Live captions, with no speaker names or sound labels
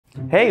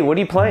Hey, what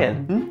are you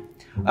playing?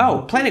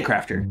 Oh, Planet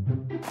Crafter.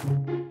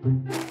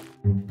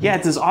 Yeah,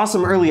 it's this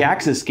awesome early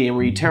access game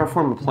where you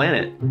terraform a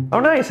planet. Oh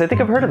nice, I think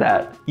I've heard of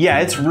that. Yeah,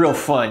 it's real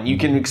fun. You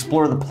can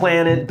explore the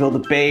planet, build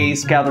a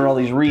base, gather all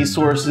these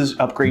resources,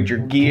 upgrade your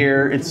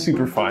gear. It's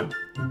super fun.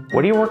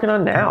 What are you working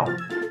on now?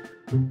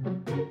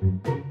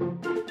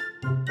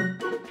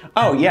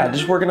 Oh yeah,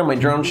 just working on my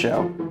drone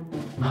show.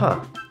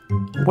 Huh.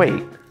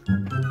 Wait.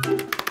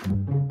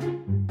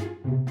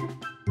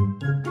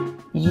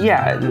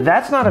 Yeah,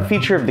 that's not a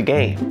feature of the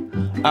game.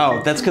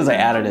 Oh, that's because I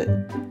added it.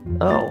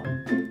 Oh.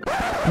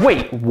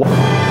 Wait, what?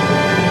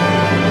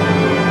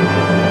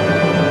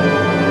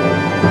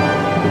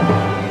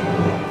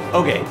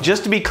 Okay,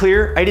 just to be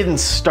clear, I didn't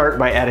start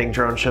by adding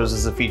drone shows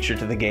as a feature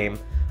to the game.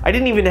 I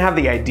didn't even have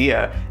the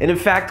idea, and in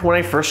fact, when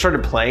I first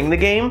started playing the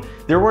game,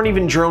 there weren't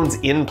even drones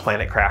in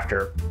Planet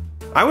Crafter.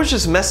 I was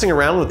just messing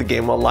around with the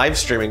game while live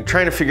streaming,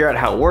 trying to figure out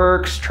how it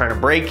works, trying to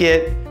break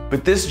it,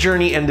 but this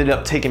journey ended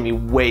up taking me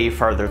way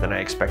farther than I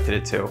expected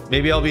it to.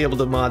 Maybe I'll be able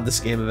to mod this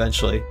game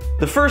eventually.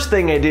 The first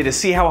thing I did is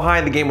see how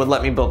high the game would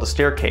let me build a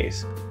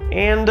staircase.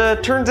 And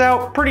turns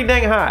out pretty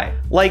dang high.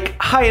 Like,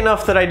 high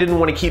enough that I didn't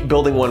want to keep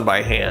building one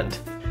by hand.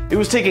 It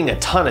was taking a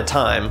ton of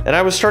time, and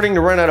I was starting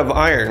to run out of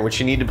iron, which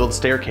you need to build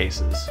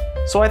staircases.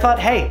 So I thought,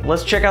 hey,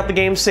 let's check out the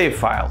game's save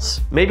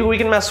files. Maybe we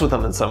can mess with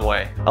them in some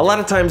way. A lot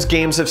of times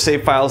games have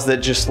save files that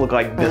just look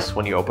like this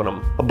when you open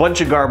them. A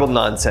bunch of garbled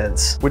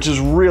nonsense, which is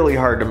really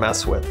hard to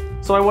mess with.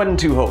 So I wasn't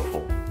too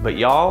hopeful. But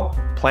y'all,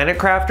 Planet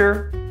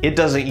Crafter, it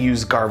doesn't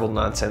use garbled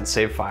nonsense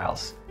save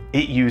files.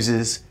 It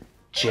uses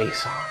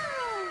JSON.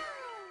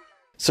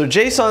 So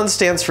JSON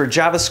stands for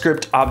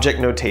JavaScript Object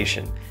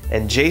Notation,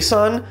 and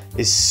JSON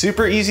is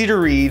super easy to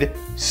read,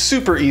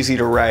 super easy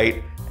to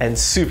write, and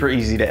super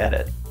easy to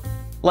edit.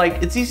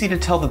 Like, it's easy to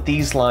tell that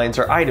these lines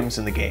are items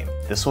in the game.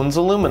 This one's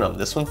aluminum,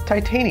 this one's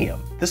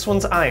titanium, this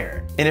one's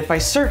iron. And if I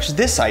search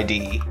this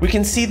ID, we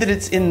can see that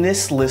it's in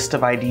this list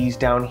of IDs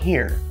down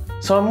here.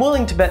 So I'm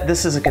willing to bet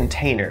this is a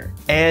container.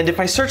 And if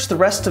I search the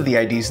rest of the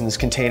IDs in this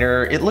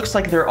container, it looks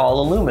like they're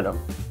all aluminum.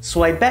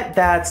 So I bet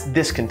that's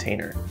this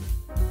container.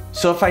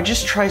 So if I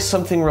just try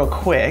something real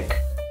quick,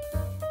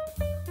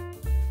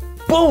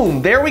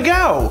 boom, there we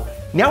go.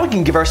 Now we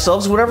can give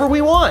ourselves whatever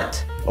we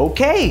want.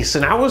 Okay, so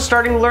now we're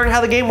starting to learn how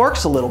the game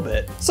works a little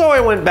bit. So I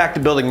went back to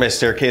building my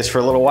staircase for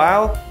a little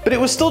while, but it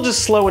was still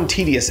just slow and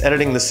tedious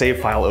editing the save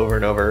file over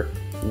and over.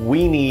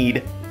 We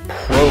need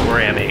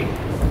programming.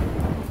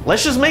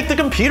 Let's just make the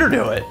computer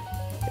do it.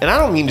 And I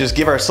don't mean just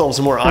give ourselves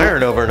more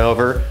iron over and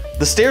over.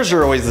 The stairs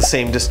are always the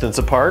same distance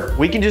apart.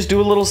 We can just do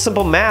a little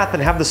simple math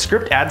and have the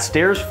script add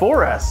stairs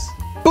for us.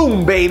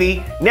 Boom,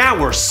 baby. Now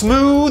we're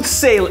smooth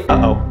sailing.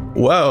 Uh-oh.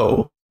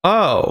 Whoa.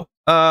 Oh.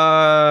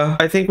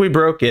 I think we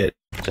broke it.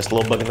 Just a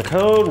little bug in the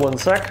code, one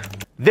sec.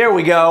 There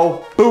we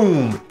go.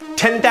 Boom.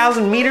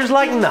 10,000 meters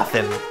like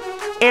nothing.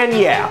 And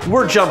yeah,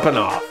 we're jumping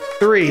off.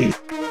 3,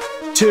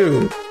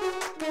 2,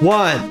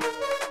 1.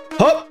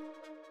 Hop!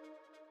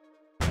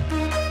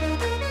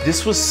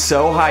 This was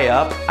so high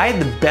up, I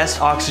had the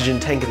best oxygen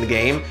tank in the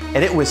game,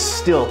 and it was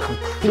still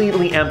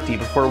completely empty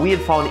before we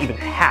had fallen even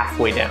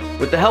halfway down.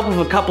 With the help of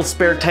a couple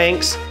spare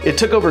tanks, it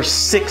took over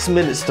 6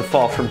 minutes to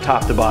fall from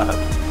top to bottom.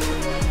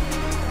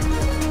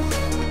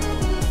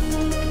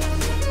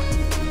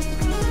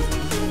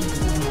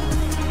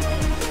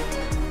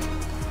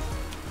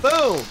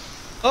 Boom!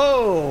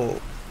 Oh!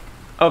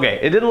 Okay,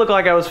 it didn't look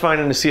like I was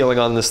finding a ceiling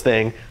on this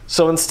thing,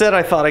 so instead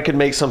I thought I could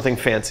make something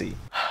fancy.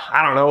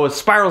 I don't know, a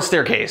spiral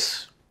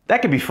staircase.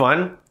 That could be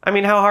fun. I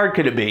mean, how hard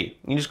could it be?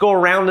 You just go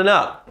around and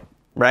up,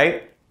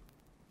 right?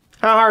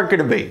 How hard could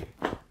it be?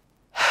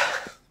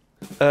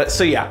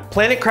 So yeah,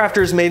 Planet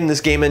Crafter is made in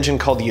this game engine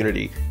called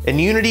Unity,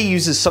 and Unity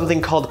uses something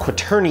called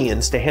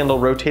quaternions to handle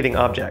rotating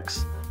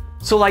objects.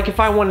 So like if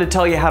I wanted to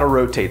tell you how to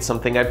rotate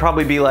something, I'd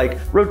probably be like,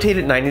 rotate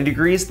it 90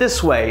 degrees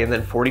this way and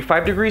then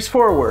 45 degrees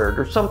forward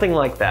or something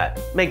like that.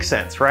 Makes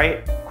sense,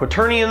 right?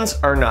 Quaternions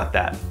are not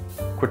that.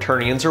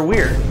 Quaternions are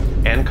weird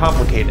and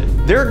complicated.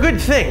 They're a good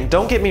thing,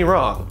 don't get me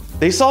wrong.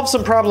 They solve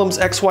some problems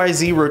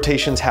XYZ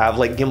rotations have,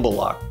 like gimbal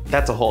lock.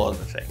 That's a whole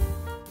other thing.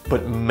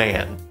 But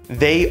man,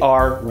 they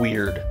are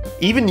weird.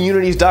 Even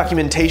Unity's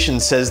documentation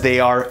says they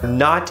are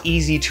not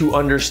easy to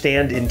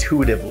understand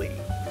intuitively.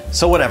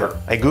 So whatever,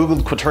 I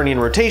googled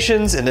quaternion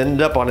rotations and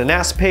ended up on a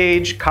NAS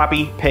page,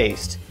 copy,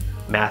 paste.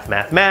 Math,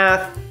 math,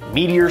 math,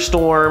 meteor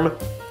storm,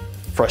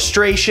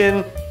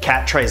 frustration,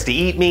 cat tries to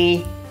eat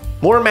me,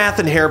 more math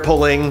and hair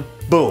pulling,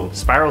 boom,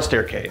 spiral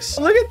staircase.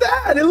 Look at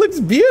that, it looks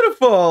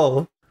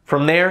beautiful.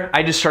 From there,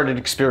 I just started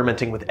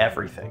experimenting with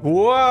everything.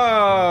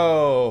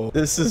 Whoa,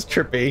 this is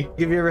trippy.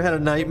 Have you ever had a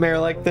nightmare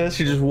like this?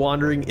 You're just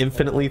wandering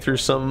infinitely through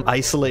some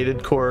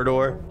isolated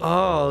corridor.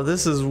 Oh,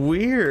 this is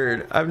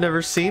weird. I've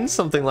never seen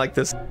something like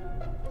this.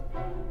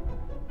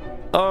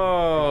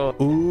 Oh,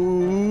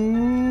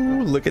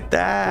 ooh, look at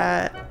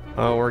that.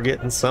 Oh, we're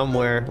getting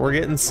somewhere. We're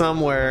getting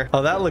somewhere.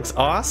 Oh, that looks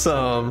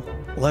awesome.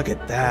 Look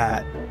at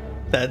that.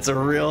 That's a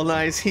real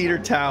nice heater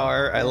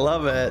tower. I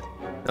love it.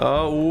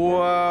 Oh,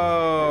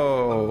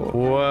 whoa.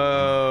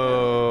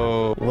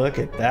 Whoa. Look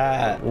at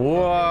that.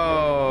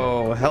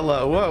 Whoa.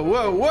 Hello. Whoa,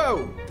 whoa,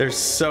 whoa. There's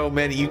so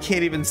many. You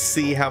can't even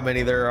see how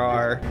many there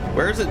are.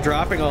 Where is it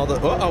dropping all the...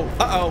 Uh-oh.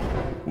 Uh-oh.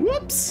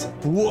 Whoops.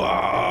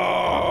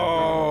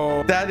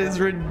 Whoa. That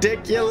is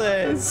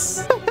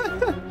ridiculous.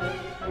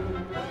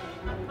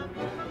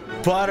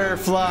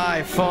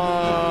 Butterfly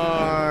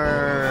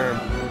farm.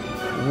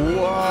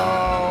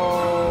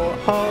 Whoa.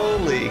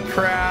 Holy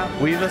crap.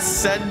 We've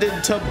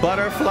ascended to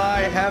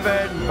butterfly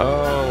heaven.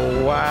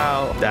 Oh,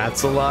 wow.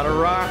 That's a lot of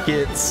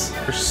rockets.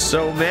 There's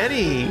so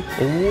many.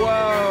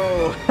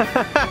 Whoa.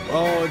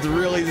 Oh, it's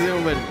really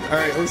zooming. All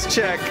right, let's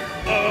check.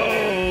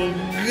 Oh,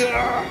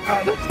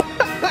 God.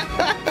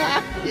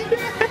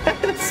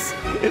 Yes.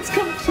 It's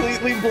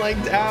completely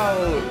blanked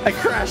out. I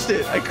crashed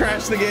it. I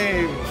crashed the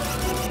game.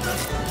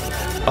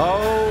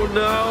 Oh,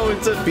 no.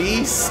 It's a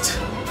beast.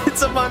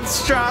 It's a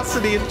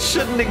monstrosity. It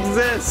shouldn't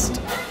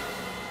exist.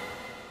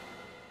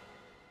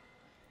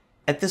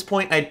 At this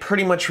point, I'd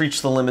pretty much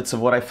reached the limits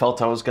of what I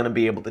felt I was going to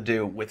be able to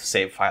do with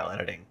save file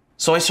editing.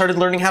 So I started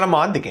learning how to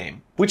mod the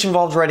game, which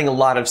involved writing a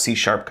lot of C#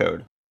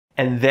 code.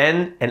 And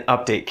then an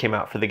update came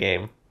out for the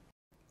game.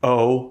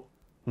 Oh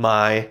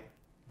my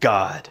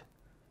God.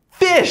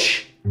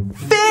 Fish!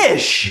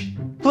 Fish!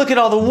 Look at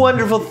all the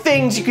wonderful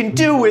things you can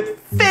do with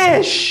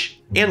fish!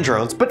 And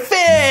drones, but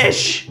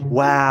fish!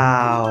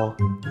 Wow.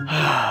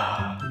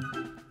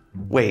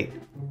 Wait,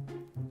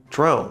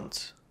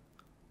 drones.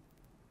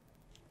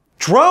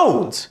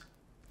 Drones!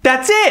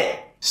 That's it!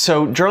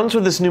 So drones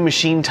are this new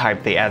machine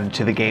type they added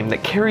to the game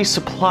that carries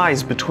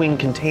supplies between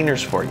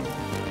containers for you.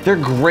 They're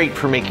great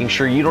for making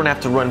sure you don't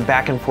have to run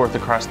back and forth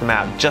across the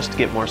map just to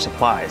get more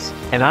supplies.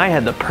 And I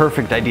had the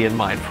perfect idea in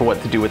mind for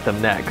what to do with them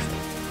next.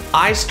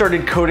 I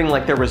started coding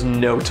like there was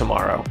no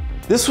tomorrow.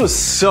 This was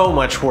so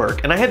much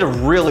work, and I had to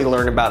really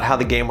learn about how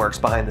the game works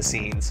behind the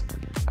scenes.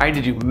 I had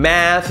to do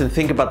math and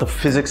think about the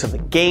physics of the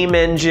game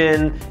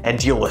engine and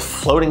deal with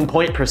floating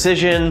point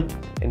precision.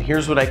 And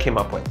here's what I came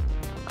up with.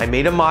 I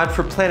made a mod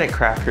for Planet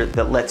Crafter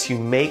that lets you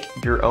make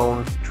your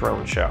own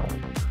drone show.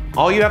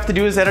 All you have to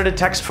do is edit a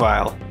text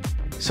file.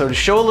 So to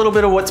show a little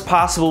bit of what's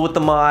possible with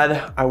the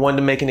mod, I wanted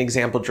to make an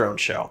example drone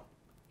show.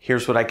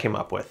 Here's what I came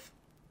up with.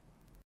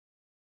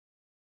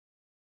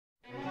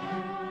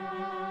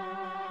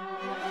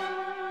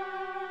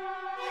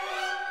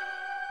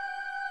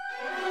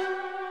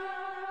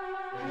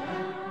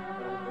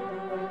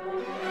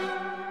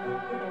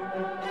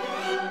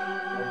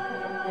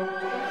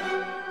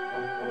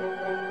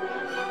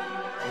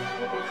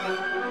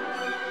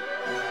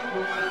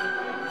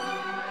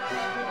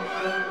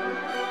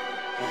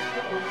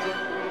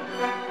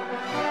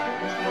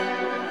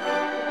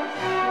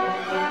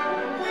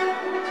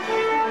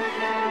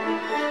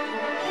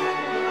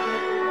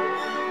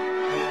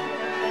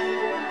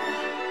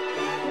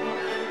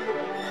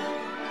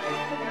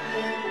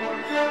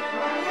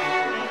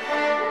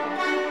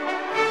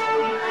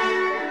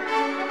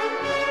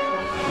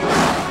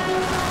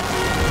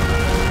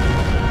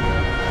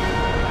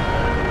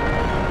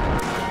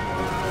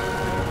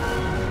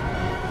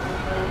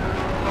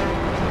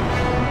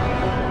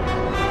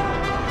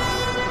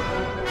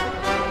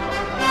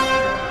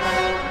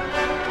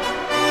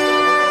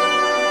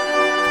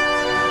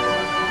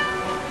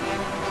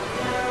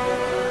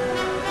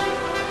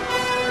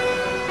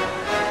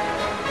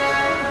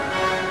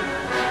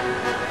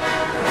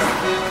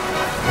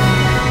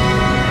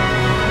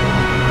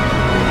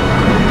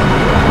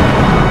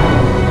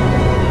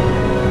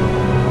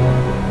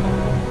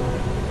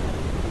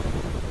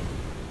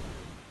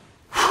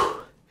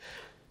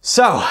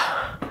 So,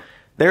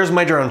 there's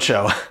my drone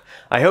show.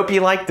 I hope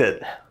you liked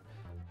it.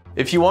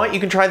 If you want,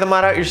 you can try the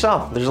mod out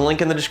yourself. There's a link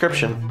in the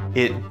description.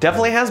 It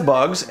definitely has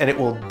bugs, and it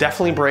will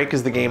definitely break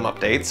as the game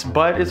updates,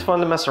 but it's fun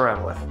to mess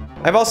around with.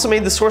 I've also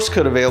made the source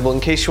code available in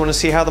case you want to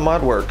see how the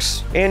mod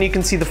works. And you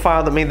can see the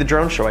file that made the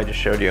drone show I just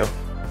showed you.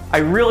 I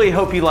really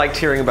hope you liked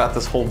hearing about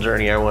this whole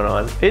journey I went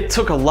on. It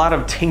took a lot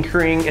of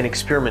tinkering and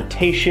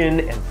experimentation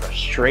and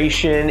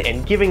frustration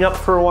and giving up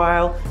for a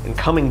while and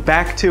coming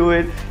back to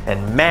it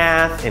and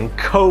math and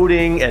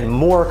coding and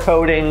more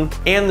coding.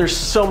 And there's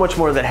so much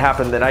more that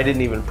happened that I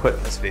didn't even put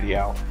in this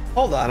video.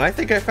 Hold on, I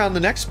think I found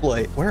an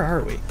exploit. Where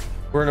are we?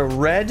 We're in a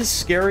red,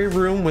 scary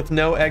room with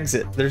no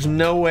exit. There's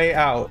no way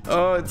out.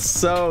 Oh, it's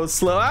so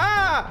slow.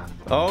 Ah!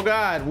 Oh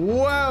God,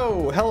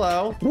 whoa,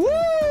 hello. Woo,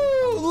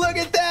 look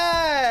at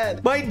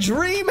that. My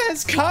dream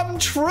has come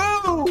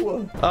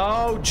true.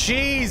 Oh,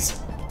 geez.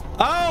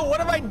 Oh, what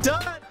have I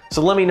done?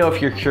 So let me know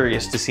if you're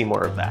curious to see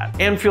more of that.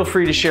 And feel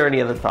free to share any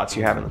other thoughts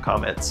you have in the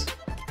comments.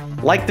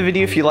 Like the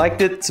video if you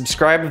liked it,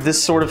 subscribe if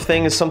this sort of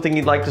thing is something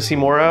you'd like to see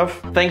more of.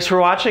 Thanks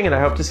for watching, and I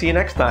hope to see you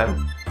next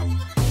time.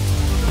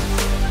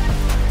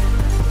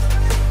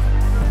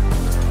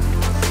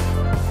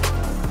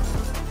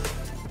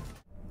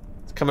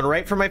 Coming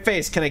right for my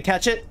face. Can I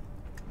catch it?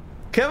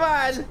 Come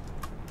on.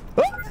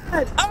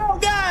 Oh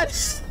God.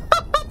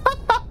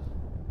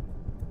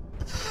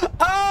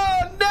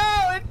 Oh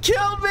no, it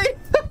killed me.